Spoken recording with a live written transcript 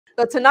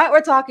So tonight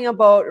we're talking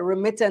about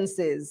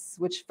remittances,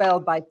 which fell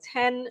by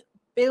 $10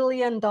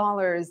 billion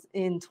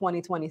in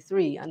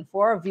 2023. And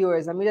for our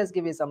viewers, let me just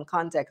give you some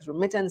context.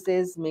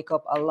 Remittances make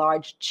up a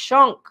large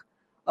chunk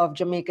of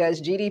Jamaica's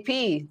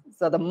GDP.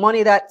 So the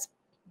money that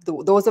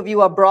those of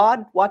you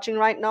abroad watching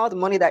right now, the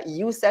money that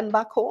you send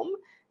back home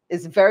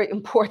is very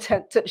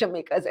important to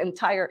Jamaica's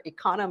entire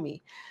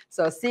economy.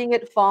 So seeing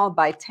it fall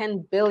by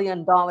 $10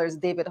 billion,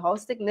 David, how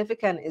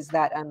significant is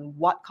that and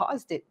what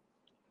caused it?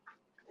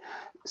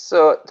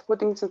 So to put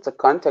things into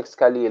context,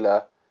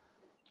 Kalilah,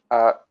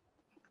 uh,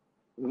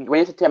 when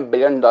you say $10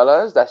 billion,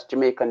 that's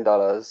Jamaican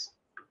dollars.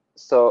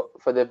 So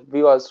for the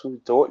viewers who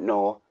don't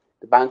know,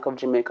 the Bank of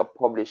Jamaica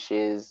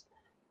publishes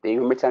the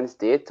remittance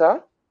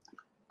data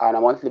on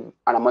a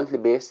monthly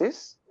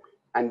basis,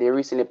 and they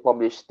recently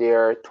published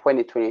their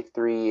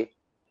 2023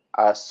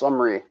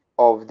 summary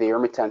of the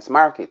remittance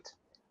market.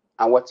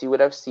 And what you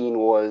would have seen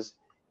was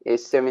a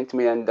 $70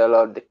 million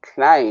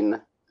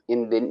decline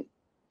in the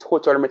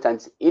total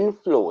remittance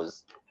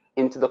inflows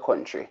into the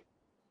country.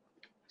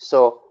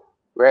 So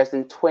whereas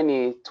in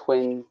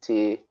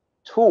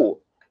 2022,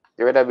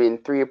 there would have been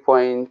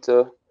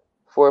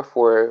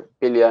 3.44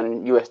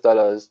 billion US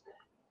dollars.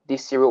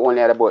 This year we only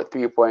had about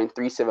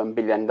 $3.37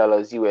 billion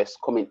US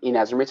coming in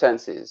as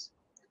remittances.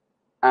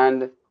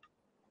 And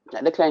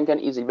that decline can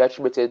easily be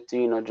attributed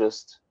to,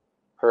 just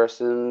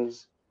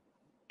persons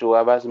don't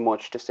have as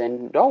much to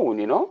send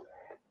down,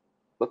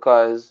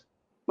 because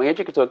when you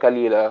check it out,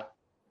 Kalilah,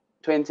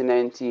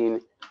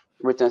 2019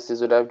 remittances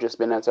would have just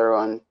been at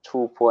around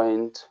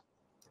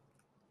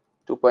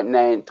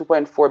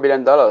 2.4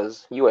 billion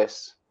dollars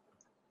US.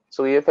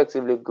 So we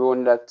effectively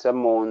grown that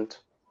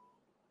amount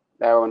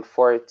by around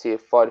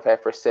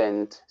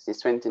 45%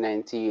 since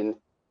 2019,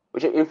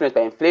 which is influenced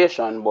by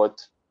inflation,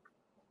 but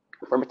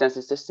for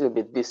remittances to still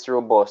be this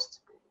robust,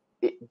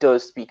 it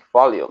does speak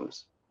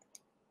volumes.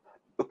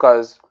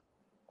 Because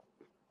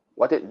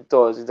what it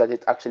does is that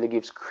it actually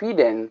gives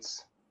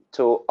credence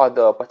to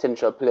other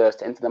potential players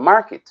to enter the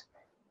market.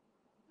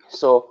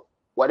 So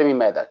what do I mean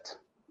by that?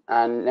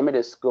 And let me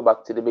just go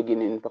back to the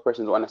beginning for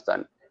persons to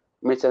understand.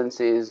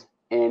 Remittances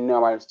in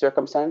normal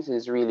circumstances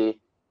is really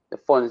the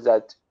funds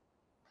that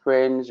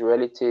friends,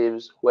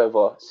 relatives,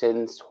 whoever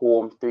sends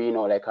home through,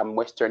 like a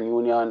Western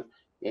Union,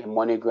 a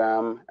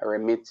MoneyGram, a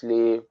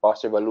Remitly,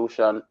 Boss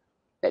Revolution.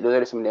 Like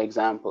those are some of the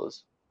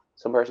examples.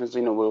 Some persons,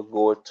 will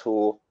go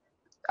to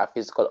a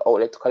physical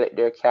outlet to collect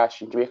their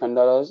cash in Jamaican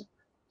dollars.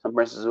 Some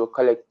persons will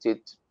collect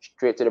it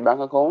straight to the bank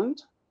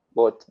account,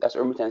 but that's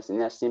what remittance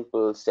in a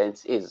simple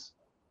sense is.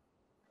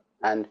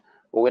 And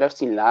what we'd have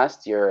seen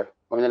last year,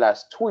 or in the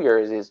last 2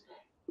 years, is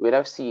we'd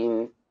have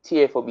seen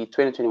TFOB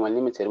 2021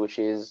 Limited, which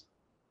is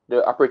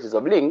the operators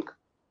of Link,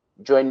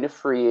 join the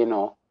fray,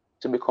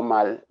 to become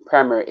a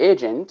primary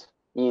agent,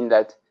 meaning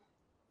that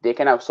they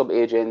can have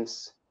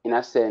sub-agents, in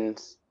a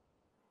sense,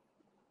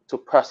 to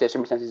process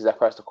remittances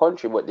across the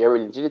country, but they're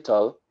really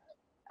digital.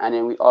 And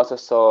then we also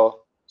saw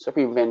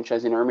Supreme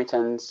Ventures in a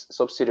remittance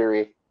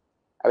subsidiary,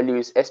 I believe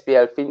it's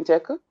SPL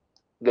FinTech,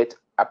 get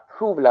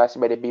approved last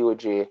year by the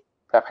BOJ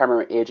for a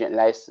primary agent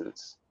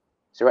license.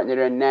 So right now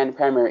there are 9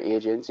 primary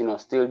agents,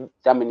 still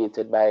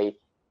dominated by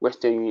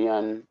Western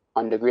Union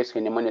under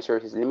Grayscale and Money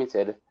Services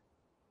Limited.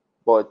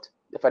 But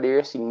the fact that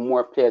you're seeing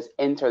more players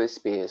enter the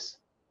space,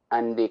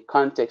 and the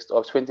context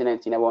of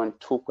 2019 around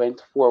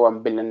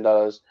 $2.41 billion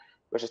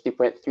versus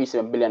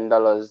 $3.37 billion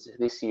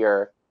this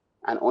year,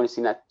 and only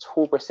seeing a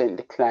 2%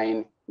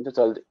 decline in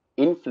total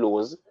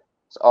inflows.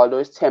 So although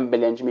it's 10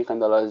 billion Jamaican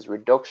dollars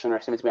reduction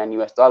or 70 million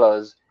US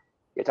dollars,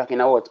 you're talking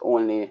about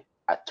only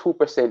a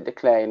 2%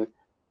 decline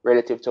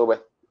relative to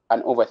over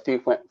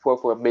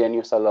 3.44 billion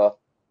US dollar,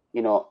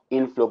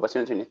 inflow by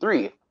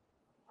 2023.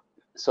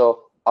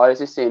 So all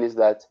this is saying is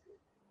that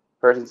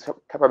persons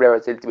probably are a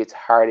little bit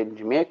hard in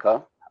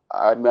Jamaica.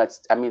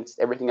 Amidst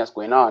everything that's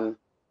going on,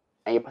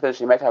 and you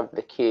potentially might have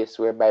the case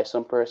whereby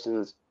some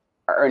persons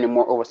are earning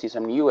more overseas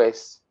from the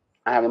US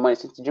and having money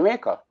sent to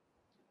Jamaica.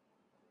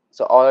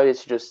 So all of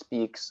this just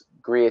speaks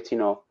great,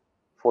 for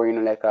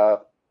like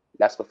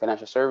Lasco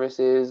Financial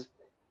Services,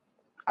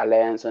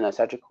 Alliance on a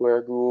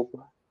Sagicor Group,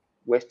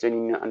 Western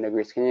Union under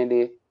Grace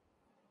Kennedy.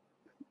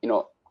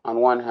 On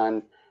one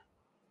hand,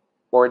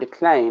 or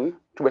decline,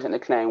 2%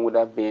 decline would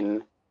have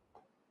been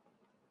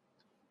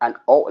an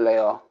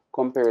outlier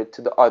compared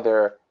to the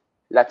other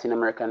Latin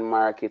American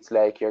markets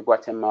like your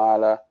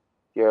Guatemala,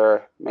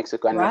 your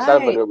Mexico, and El Right.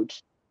 Salvador,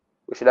 which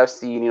we should have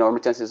seen,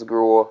 remittances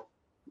grow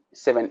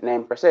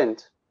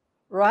 7-9%.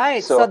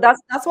 Right. So So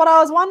that's what I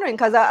was wondering,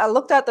 because I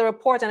looked at the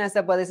report and I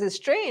said, well, this is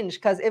strange,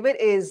 because if it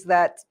is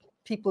that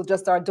people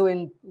just are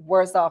doing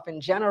worse off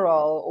in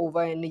general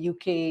over in the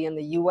UK and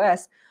the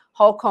US,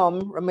 how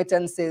come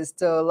remittances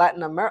to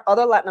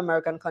other Latin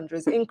American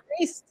countries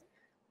increased,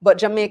 but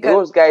Jamaica?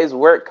 those guys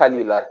work,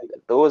 Kalilah.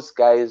 Those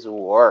guys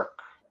work.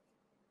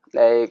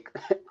 Like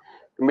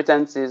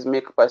remittances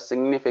make up a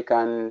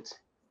significant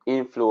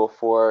inflow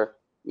for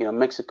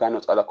Mexico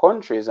and other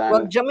countries. Well,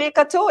 And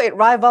Jamaica too, it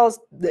rivals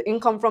the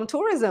income from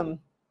tourism.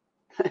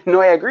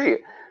 no, I agree.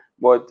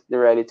 But the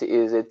reality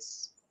is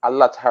it's a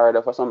lot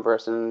harder for some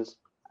persons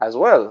as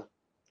well.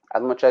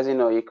 As much as,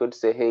 you could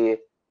say, hey,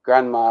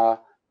 grandma,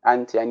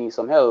 auntie, I need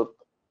some help,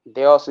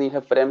 they also need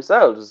help for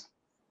themselves.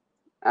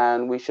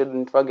 And we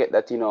shouldn't forget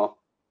that,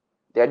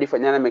 there are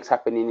different dynamics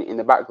happening in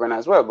the background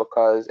as well,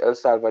 because El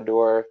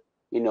Salvador,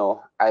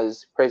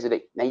 as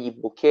President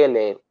Nayib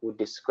Bukele would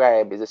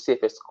describe, is the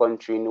safest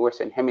country in the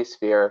Western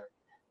Hemisphere.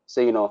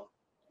 So,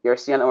 you're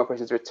seeing a number of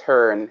persons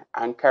return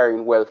and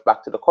carrying wealth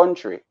back to the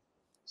country.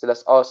 So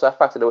that's also a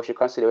factor that we should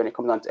consider when it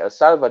comes down to El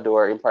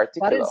Salvador in That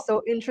particular. is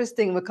so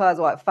interesting because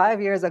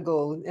 5 years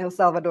ago, El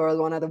Salvador was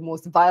one of the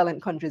most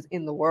violent countries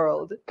in the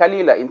world.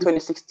 Kalilah, in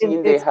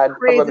 2016, It's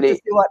crazy to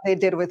see what they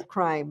did with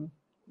crime.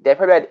 they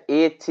probably had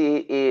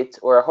 88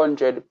 or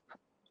 100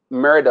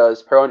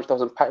 murders per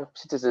 100,000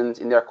 citizens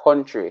in their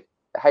country,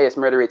 the highest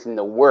murder rate in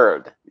the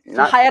world.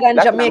 Not higher than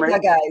Latin Jamaica,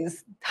 America.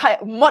 guys.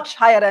 Much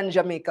higher than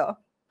Jamaica.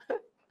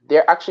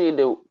 They're actually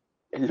the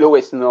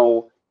lowest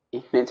now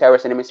in the entire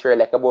Western Hemisphere,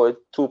 like about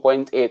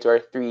 2.8 or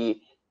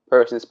 3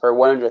 persons per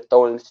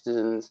 100,000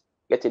 citizens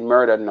getting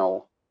murdered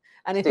now.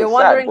 And if Still you're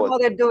sad, wondering but how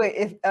they do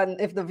it,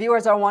 if the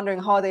viewers are wondering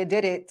how they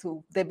did it,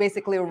 they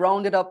basically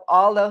rounded up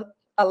all the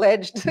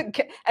alleged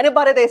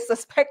anybody they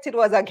suspected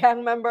was a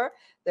gang member.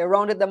 They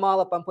rounded them all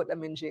up and put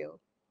them in jail,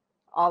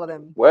 all of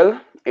them. well,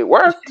 it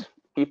worked.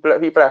 People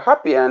are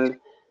happy, and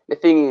the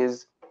thing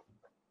is,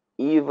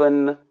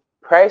 even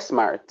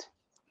PriceSmart,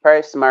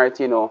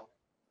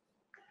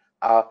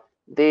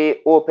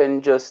 they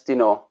opened just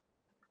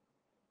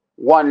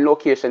one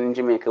location in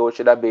Jamaica, which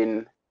should have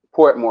been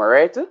Portmore,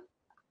 right?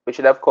 Which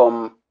should have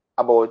come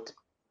about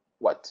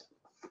what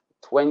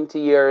 20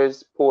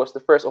 years post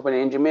the first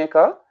opening in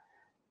Jamaica.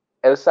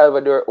 El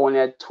Salvador only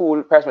had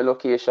 2 PriceSmart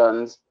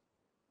locations,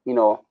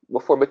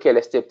 before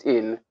Bukele stepped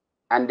in,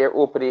 and they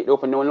opened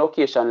one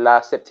location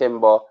last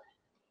September,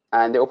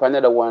 and they opened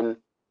another one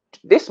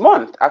this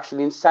month,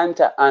 actually, in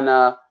Santa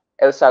Ana,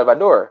 El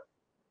Salvador.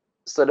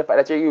 So the fact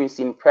that you're even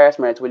seeing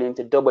PriceSmart willing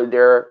to double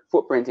their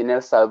footprint in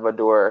El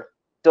Salvador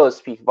does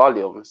speak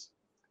volumes.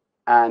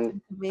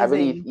 And I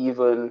believe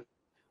even.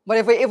 But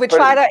if we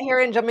try that here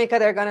in Jamaica,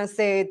 they're gonna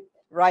say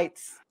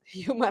rights,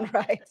 human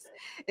rights.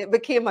 It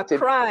became a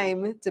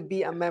crime to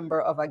be a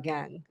member of a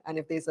gang, and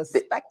if they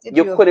suspected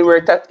you couldn't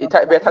wear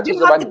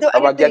tattoos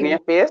of a gang in your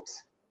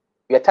face.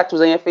 Your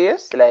tattoos on your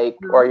face, like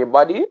or your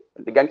body,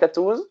 the gang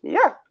tattoos.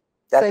 Yeah.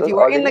 So if you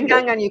were in the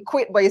gang and you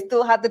quit, but you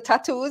still had the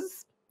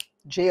tattoos,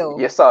 jail.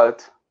 You saw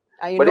it.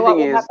 And you know what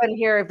would happen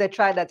here if they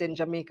tried that in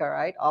Jamaica,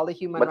 right? All the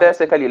human rights. But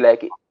basically,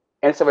 like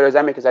El Salvador,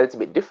 Jamaica is a little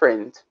bit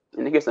different.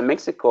 In the case of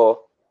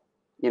Mexico,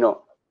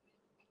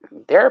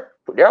 they're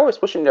always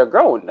pushing their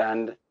ground,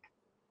 and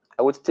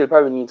I would still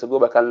probably need to go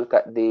back and look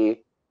at the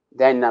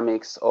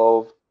dynamics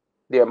of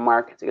their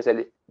market because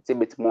it's a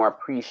bit more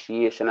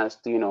appreciation as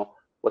to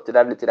what the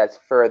ability that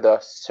further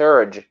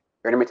surge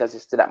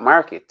remittances to that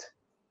market.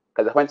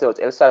 Because I pointed out,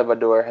 El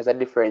Salvador has a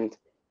different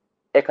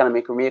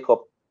economic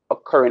makeup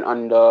occurring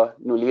under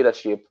new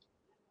leadership,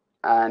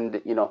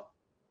 and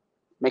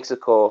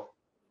Mexico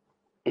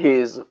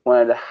is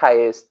one of the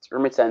highest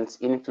remittance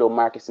inflow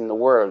markets in the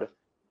world.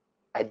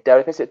 I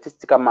doubt if I see a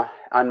statistic on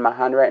my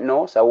hand right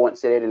now, so I won't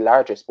say they're the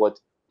largest, but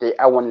they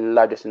are one of the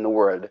largest in the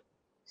world.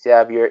 So you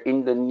have your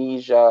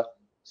Indonesia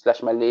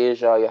 /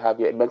 Malaysia, you have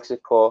your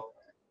Mexico,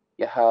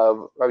 you have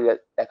probably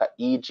like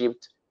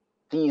Egypt.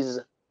 These,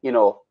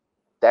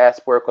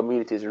 diaspora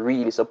communities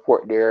really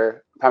support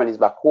their families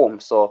back home.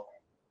 So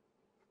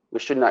we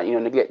should not,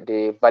 neglect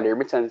the value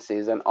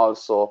remittances, and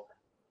also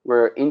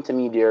where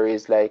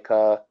intermediaries like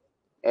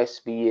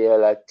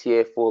SBL, like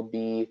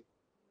TFOB,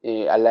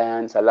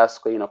 Alliance,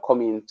 Alaska,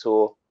 come in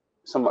to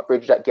somewhat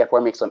bridge that gap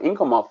or make some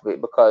income off of it,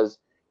 because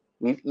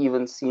we've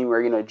even seen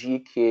where,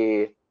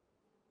 GK,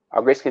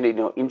 or basically,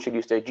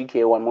 introduced their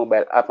GK1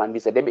 mobile app and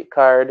Visa debit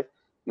card.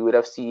 You would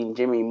have seen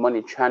Jimmy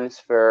Money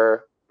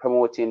Transfer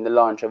promoting the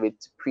launch of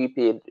its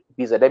prepaid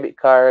Visa debit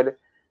card.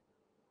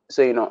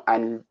 So,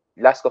 and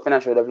Lasco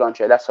Financial would have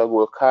launched a Lasco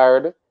Gold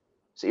card.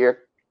 So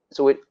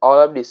with all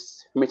of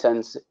this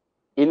remittance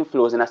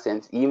inflows, in a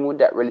sense, even with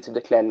that relative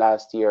decline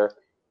last year,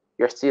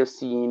 you're still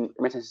seeing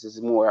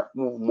remittances move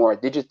more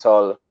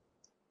digital.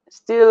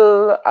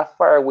 Still a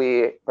far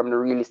away from the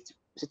real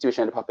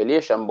situation of the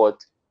population,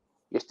 but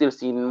you're still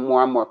seeing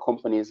more and more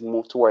companies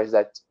move towards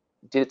that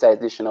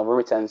digitization of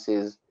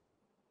remittances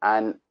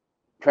and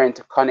trying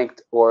to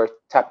connect or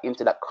tap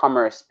into that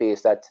commerce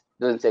space that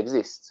doesn't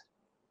exist.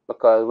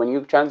 Because when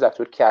you transact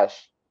with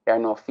cash, there are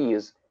no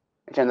fees.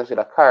 When you transact with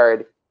a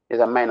card,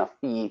 there's a minor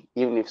fee,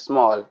 even if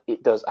small,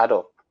 it does add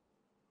up.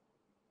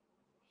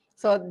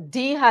 So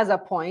D has a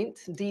point.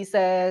 D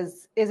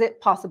says, is it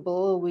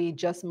possible we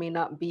just may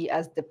not be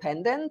as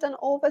dependent on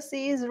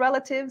overseas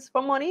relatives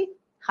for money?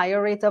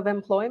 Higher rate of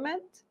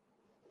employment?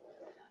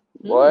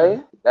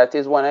 Boy, that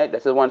is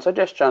one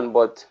suggestion,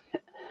 but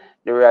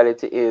the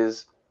reality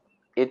is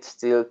it's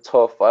still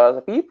tough for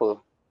other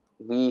people.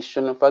 We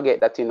shouldn't forget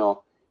that,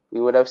 we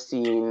would have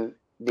seen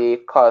the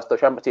cost of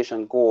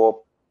transportation go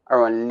up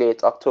around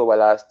late October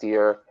last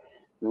year.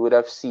 We would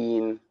have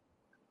seen,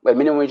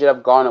 minimum wage would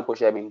have gone up,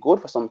 which would have been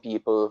good for some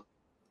people.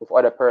 with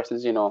other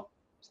persons,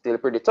 still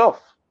pretty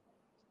tough.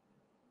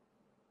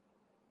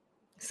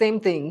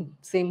 Same thing,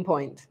 same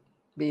point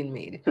being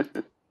made.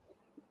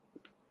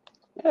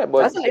 Yeah,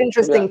 but That's an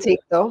interesting take,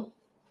 though.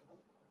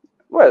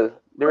 well, the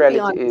Could be reality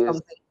onto is,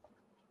 something.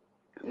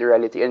 the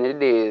reality end of the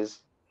day is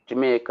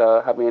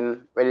Jamaica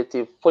having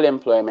relative full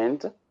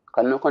employment,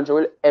 because no country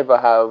will ever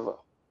have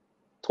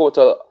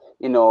total,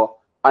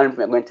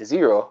 unemployment going to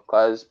zero,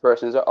 because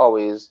persons are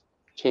always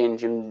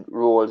changing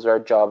roles or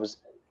jobs,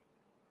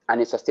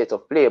 and it's a state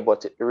of play.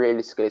 But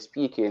realistically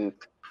speaking,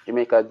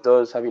 Jamaica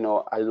does have, a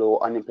low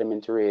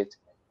unemployment rate.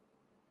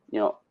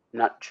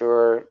 Not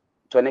sure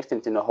to an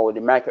extent, how the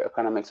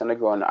microeconomics on the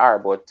ground are,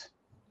 but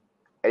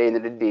at the end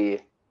of the day,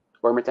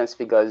 remittance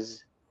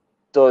figures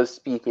does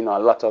speak, a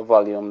lot of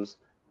volumes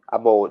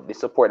about the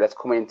support that's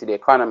coming into the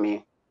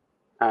economy.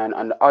 And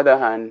on the other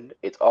hand,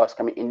 it's also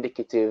can be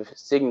indicative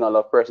signal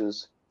of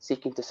persons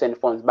seeking to send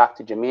funds back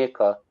to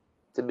Jamaica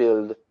to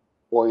build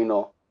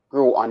or,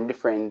 grow on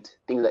different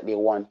things that they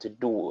want to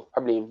do,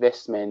 probably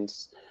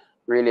investments,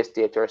 real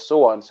estate, or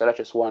so on. So that's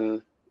just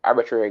one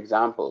arbitrary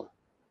example.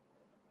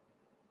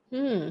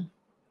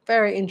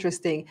 Very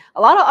interesting.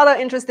 A lot of other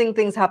interesting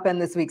things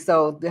happened this week.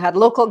 So we had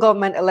local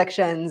government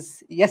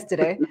elections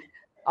yesterday.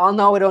 All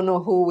now we don't know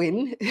who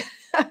win.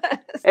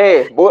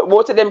 Hey,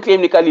 both of them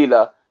claim the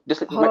Kalilah.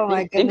 Just Oh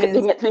my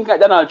goodness. think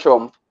like Donald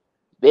Trump.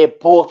 They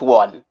both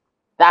won.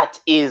 That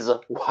is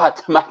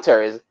what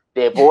matters.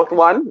 They both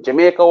won.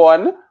 Jamaica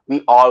won.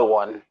 We all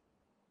won.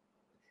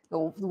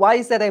 Why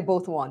you said they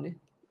both won?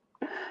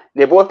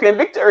 They both claim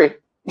victory.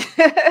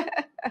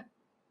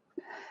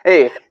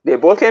 Hey, they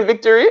both claim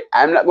victory.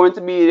 I'm not going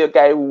to be the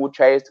guy who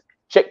tries to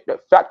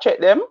fact check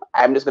them.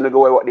 I'm just going to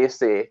go with what they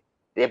say.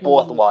 They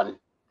both won.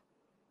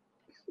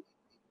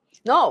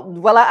 No,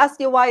 well, I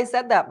asked you why you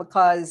said that,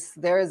 because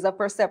there is a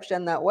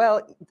perception that,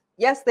 well,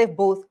 yes, they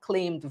both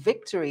claimed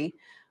victory,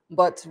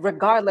 but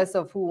regardless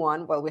of who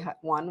won, well, we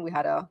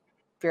had a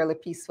fairly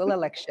peaceful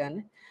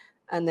election.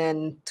 And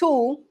then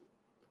two,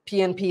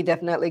 PNP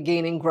definitely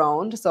gaining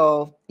ground.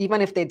 So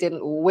even if they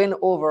didn't win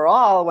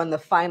overall, when the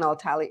final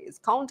tally is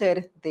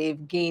counted,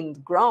 they've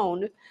gained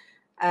ground.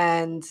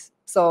 And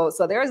so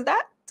there's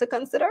that to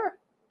consider.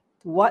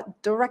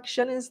 What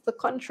direction is the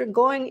country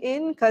going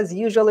in? Because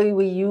usually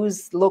we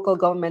use local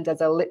government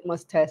as a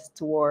litmus test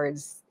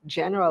towards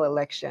general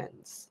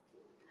elections.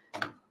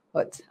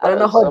 But I don't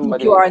know how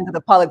deep you are into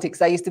the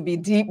politics. I used to be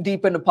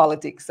deep into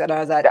politics, and I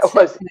was at that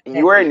was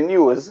you were in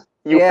news.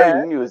 You were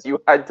yeah. in news.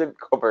 You had to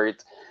cover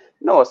it.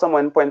 No,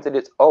 someone pointed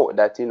it out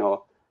that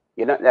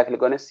you're not likely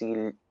going to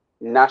see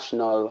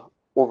national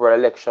overall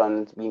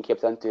elections being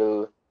kept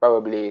until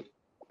probably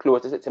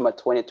close to September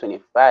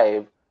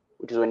 2025,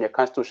 which is when you're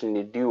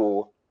constitutionally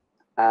due.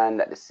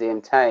 And at the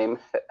same time,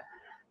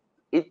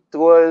 it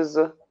was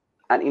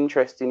an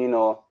interesting,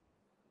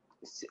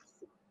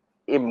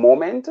 a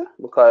moment,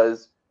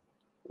 because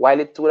while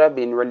it would have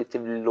been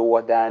relatively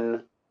lower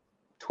than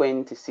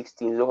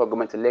 2016 local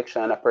government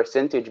election on a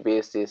percentage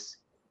basis,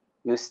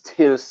 you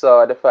still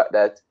saw the fact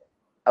that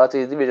a lot of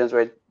these divisions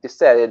were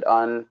decided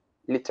on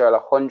literal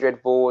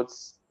 100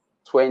 votes,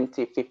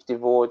 20, 50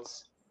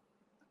 votes.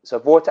 So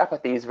vote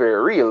apathy is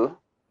very real,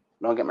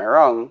 don't get me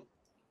wrong,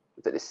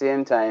 but at the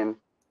same time,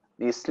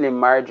 these slim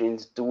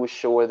margins do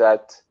show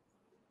that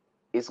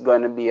it's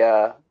going to be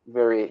a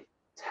very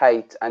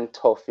tight and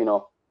tough,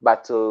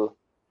 battle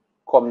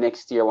come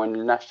next year when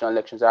the national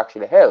elections are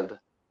actually held.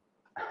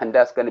 And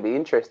that's going to be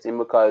interesting,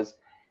 because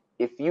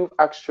if you've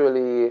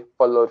actually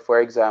followed,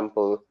 for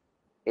example,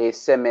 a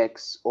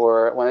Cemex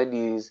or one of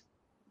these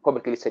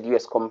publicly listed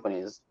US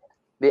companies,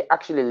 they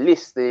actually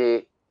list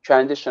the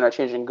transition or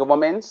changing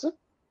governments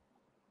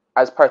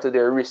as part of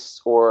their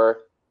risks or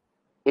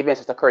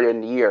events that occurred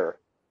in the year.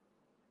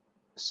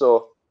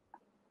 So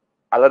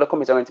a lot of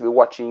companies are going to be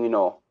watching,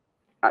 not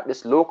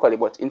just locally,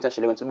 but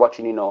internationally, going to be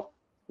watching,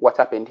 what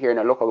happened here in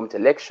the local government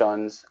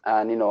elections,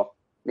 and,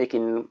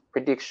 making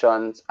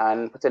predictions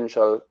and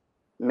potential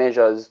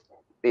measures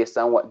based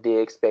on what they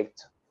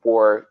expect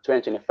for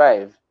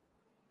 2025.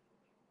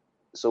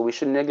 So we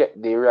shouldn't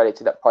neglect the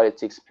reality that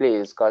politics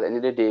plays, because at the end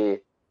of the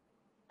day,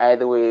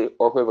 either way,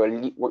 or whoever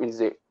wins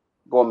the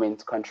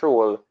government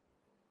control,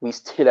 we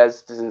still as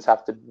citizens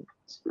have to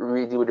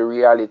deal with the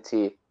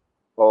reality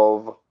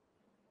of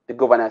the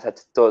governance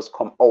that does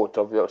come out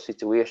of those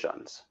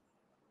situations.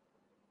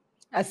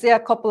 I see a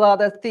couple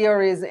other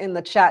theories in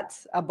the chat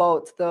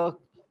about the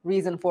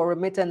reason for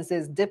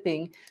remittances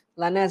dipping.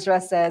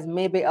 Lanesra says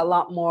maybe a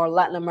lot more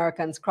Latin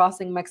Americans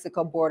crossing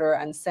Mexico border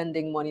and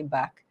sending money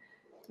back.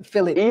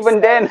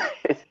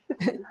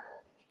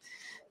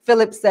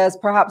 Philip says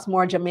perhaps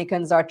more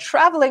Jamaicans are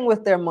traveling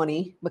with their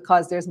money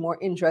because there's more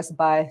interest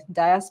by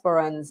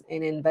diasporans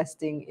in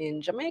investing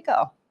in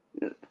Jamaica.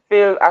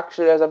 Phil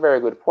actually has a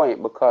very good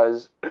point,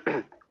 because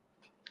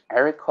I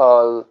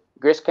recall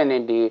Grace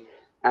Kennedy,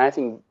 and I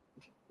think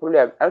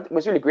it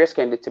was really Grace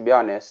Kennedy, to be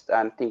honest,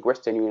 and I think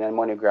Western Union and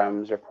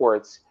MoneyGram's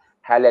reports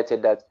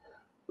highlighted that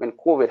when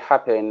COVID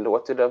happened,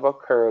 what would have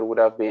occurred would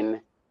have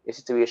been a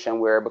situation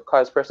where,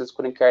 because persons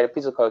couldn't carry the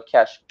physical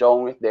cash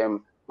down with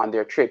them on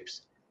their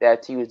trips, they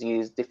had to use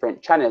these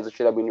different channels, which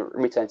should have been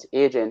remittance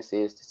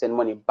agencies, to send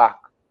money back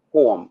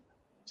home.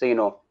 So, you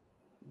know,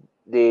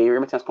 the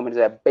remittance companies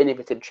have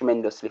benefited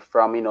tremendously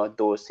from, you know,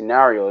 those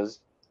scenarios.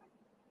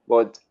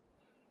 But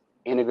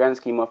in the grand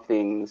scheme of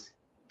things,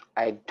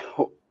 I'm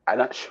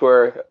not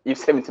sure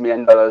if $70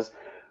 million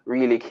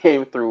really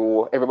came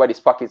through everybody's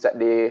pockets at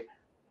the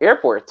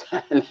airport.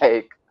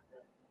 Like,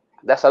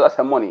 that's a lot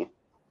of money.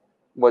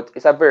 But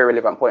it's a very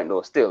relevant point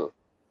though, still,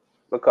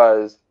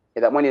 because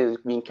if that money is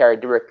being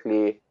carried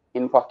directly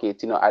in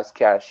pocket, you know, as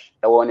cash,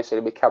 that won't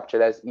necessarily be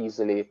captured as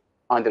easily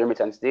on the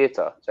remittance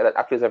data. So that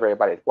actually is a very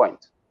valid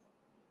point.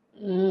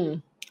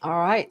 All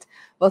right.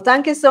 Well,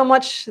 thank you so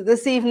much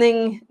this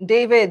evening,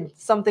 David.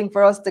 Something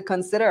for us to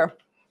consider.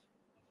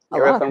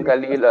 You're welcome,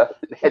 Kalilah.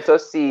 Let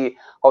us see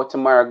how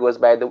tomorrow goes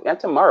by. And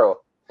tomorrow,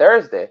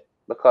 Thursday,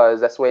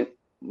 because that's when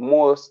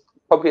most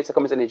public sector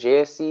companies and the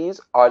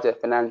JSCs, all the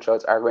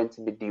financials are going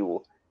to be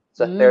due.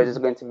 So Thursday is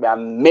going to be a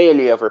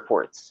melee of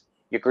reports.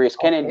 Your Grace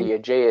Kennedy, your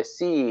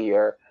JSC,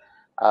 your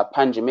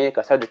Pan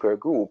Jamaica Surgical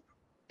Group.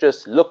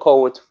 Just look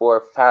out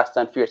for fast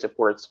and fierce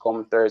reports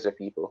come Thursday,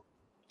 people.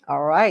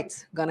 All right.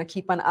 Gonna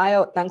keep an eye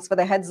out. Thanks for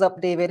the heads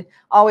up, David.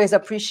 Always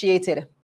appreciated.